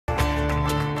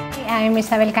I'm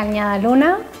Isabel Cañada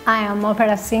Luna. I am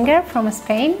opera singer from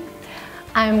Spain.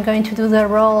 I'm going to do the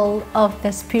role of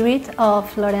the spirit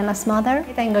of Lorena's mother.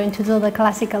 I'm going to do the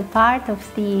classical part of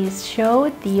this show,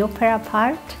 the opera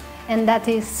part. And that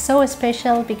is so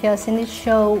special because in this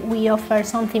show we offer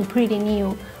something pretty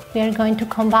new. We are going to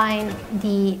combine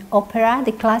the opera,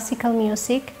 the classical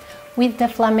music, with the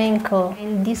flamenco.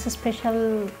 And these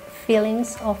special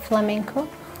feelings of flamenco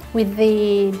with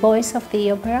the voice of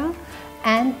the opera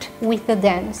and with the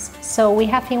dance. So we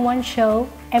have in one show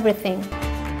everything.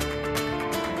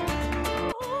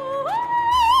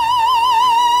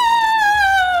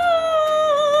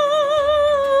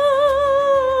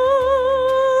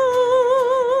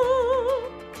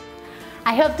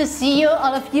 I hope to see you,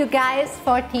 all of you guys,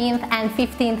 14th and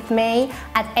 15th May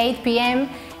at 8 p.m.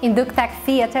 in Duktak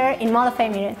Theatre in Mall of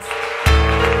Emirates.